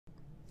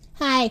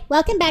Hi,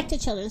 welcome back to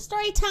Children's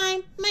Story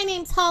Time. My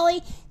name's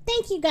Holly.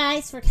 Thank you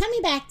guys for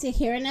coming back to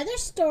hear another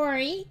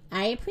story.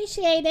 I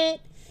appreciate it.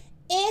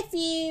 If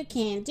you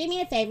can do me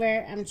a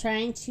favor, I'm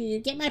trying to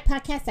get my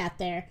podcast out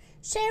there.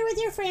 Share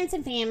with your friends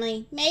and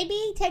family.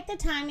 Maybe take the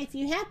time, if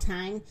you have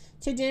time,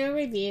 to do a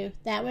review.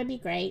 That would be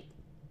great.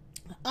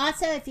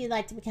 Also, if you'd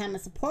like to become a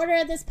supporter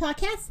of this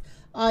podcast,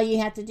 all you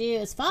have to do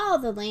is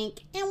follow the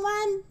link. And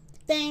one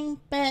thing,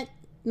 but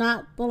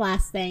not the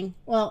last thing.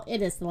 Well,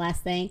 it is the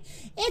last thing.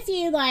 If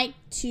you'd like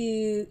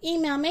to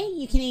email me,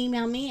 you can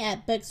email me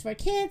at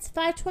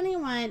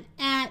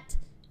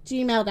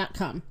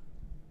booksforkids521@gmail.com.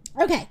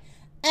 Okay,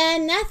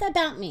 enough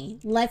about me.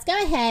 Let's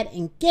go ahead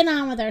and get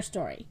on with our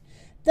story.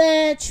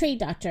 The Tree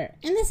Doctor.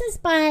 And this is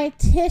by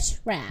Tish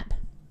Rabb.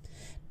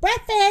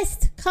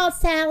 Breakfast, called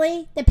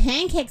Sally. The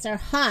pancakes are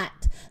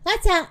hot.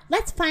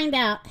 Let's find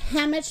out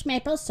how much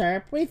maple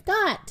syrup we've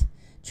got.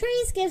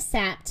 Trees give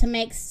sap to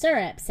make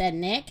syrup, said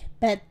Nick,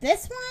 but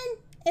this one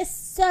is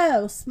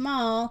so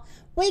small,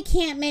 we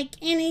can't make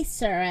any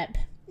syrup.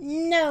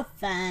 No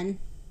fun.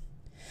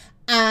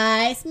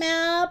 I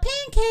smell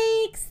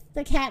pancakes,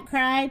 the cat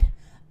cried.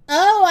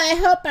 Oh, I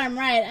hope I'm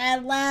right. I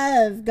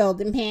love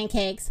golden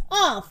pancakes,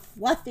 all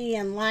fluffy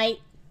and light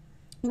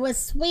with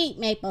sweet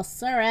maple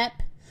syrup.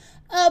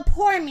 Oh,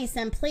 pour me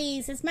some,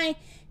 please. It's my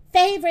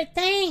favorite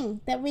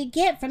thing that we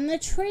get from the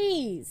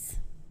trees.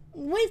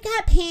 We've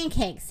got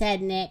pancakes,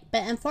 said Nick,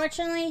 but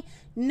unfortunately,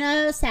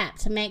 no sap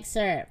to make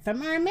syrup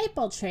from our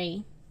maple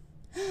tree.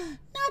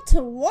 Not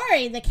to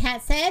worry, the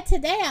cat said.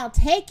 Today I'll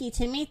take you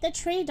to meet the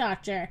tree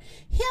doctor.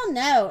 He'll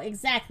know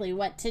exactly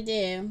what to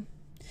do.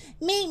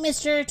 Meet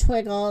Mr.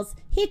 Twiggles.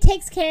 He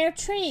takes care of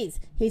trees.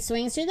 He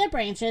swings through the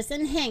branches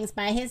and hangs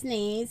by his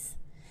knees.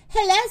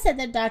 Hello, said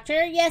the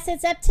doctor. Yes,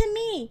 it's up to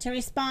me to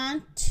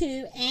respond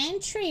to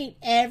and treat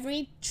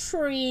every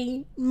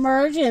tree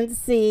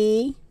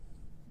emergency.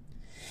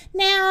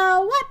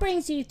 Now, what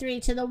brings you three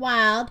to the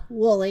wild,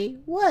 woolly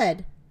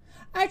wood?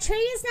 Our tree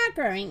is not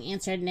growing,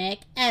 answered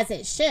Nick, as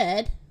it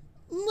should.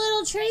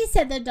 Little tree,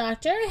 said the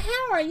doctor,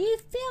 how are you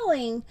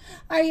feeling?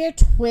 Are your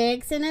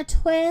twigs in a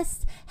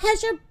twist?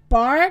 Has your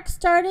bark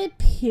started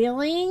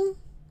peeling?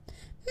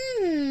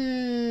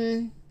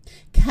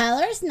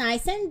 Color's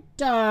nice and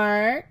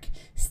dark.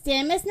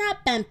 Stem is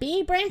not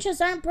bumpy.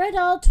 Branches aren't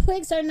brittle.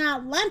 Twigs are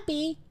not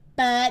lumpy.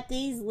 But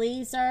these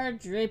leaves are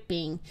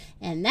drooping.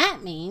 And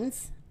that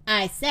means,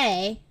 I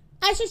say,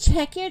 I should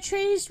check your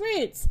tree's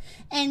roots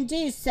and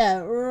do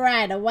so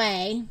right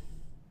away.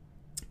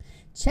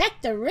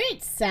 Check the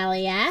roots,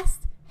 Sally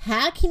asked.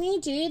 How can you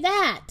do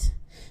that?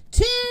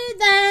 To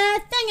the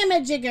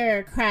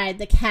thingamajigger, cried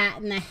the cat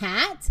in the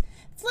hat.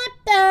 Flip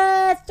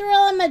the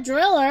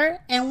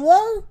thrill-em-a-driller and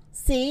we'll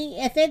see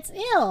if it's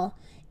ill.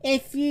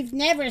 If you've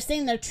never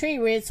seen the tree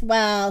roots,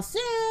 well,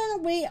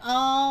 soon we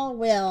all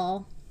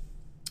will.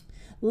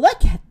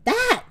 Look at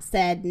that,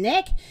 said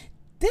Nick.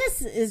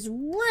 This is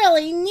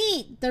really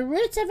neat. The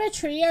roots of a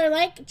tree are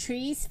like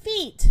trees'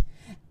 feet.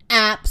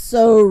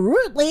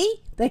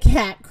 Absolutely, the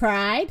cat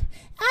cried.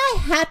 I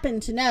happen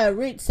to know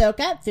roots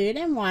soak up food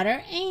and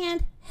water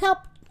and help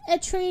a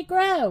tree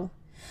grow.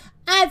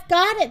 I've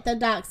got it, the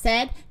doc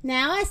said.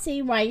 Now I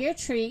see why your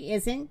tree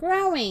isn't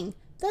growing.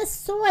 The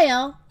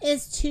soil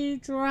is too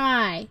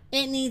dry.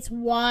 It needs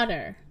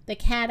water, the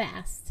cat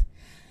asked.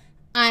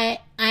 I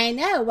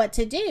know what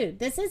to do.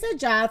 This is a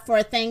job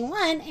for thing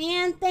one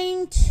and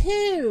thing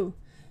two.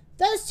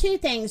 Those two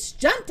things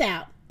jumped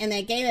out, and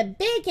they gave a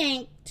big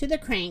yank to the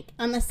crank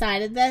on the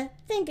side of the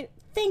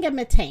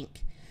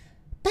thingamatank.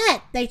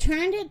 But they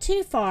turned it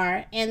too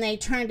far, and they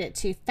turned it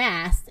too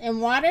fast,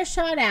 and water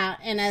shot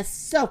out in a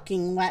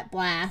soaking wet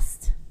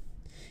blast.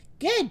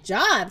 Good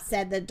job,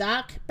 said the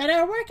doc, but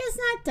our work is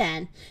not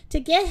done. To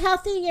get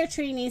healthy, your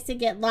tree needs to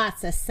get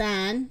lots of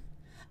sun.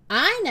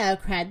 I know,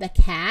 cried the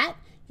cat.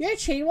 Your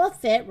tree will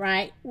fit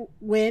right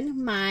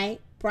when my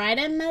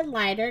Brita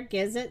lighter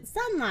gives it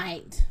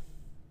sunlight.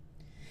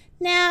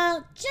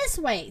 Now, just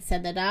wait,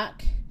 said the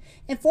doc.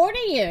 In 40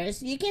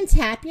 years, you can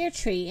tap your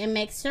tree and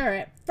make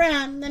syrup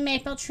from the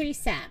maple tree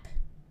sap.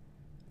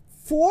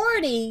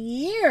 40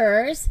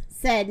 years,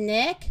 said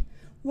Nick.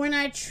 When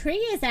our tree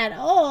is that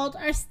old,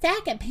 our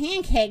stack of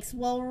pancakes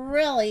will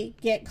really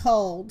get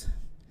cold.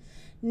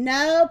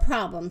 No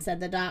problem, said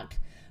the doc,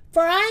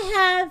 for I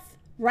have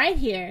right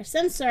here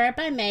some syrup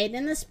I made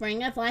in the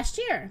spring of last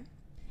year.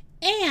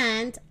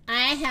 And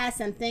I have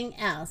something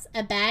else,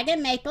 a bag of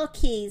maple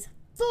keys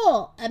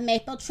full of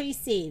maple tree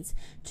seeds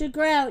to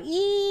grow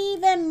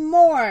even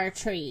more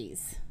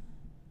trees.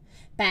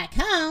 Back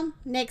home,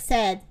 Nick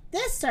said,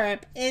 this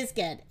syrup is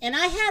good, and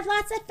I had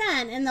lots of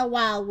fun in the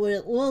wild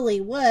woolly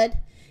wood.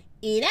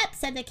 Eat up,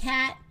 said the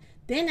cat.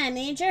 Then I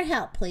need your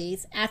help,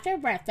 please. After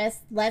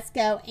breakfast, let's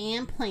go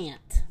and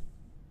plant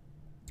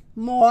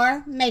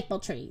more maple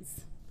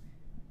trees.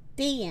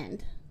 The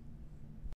end.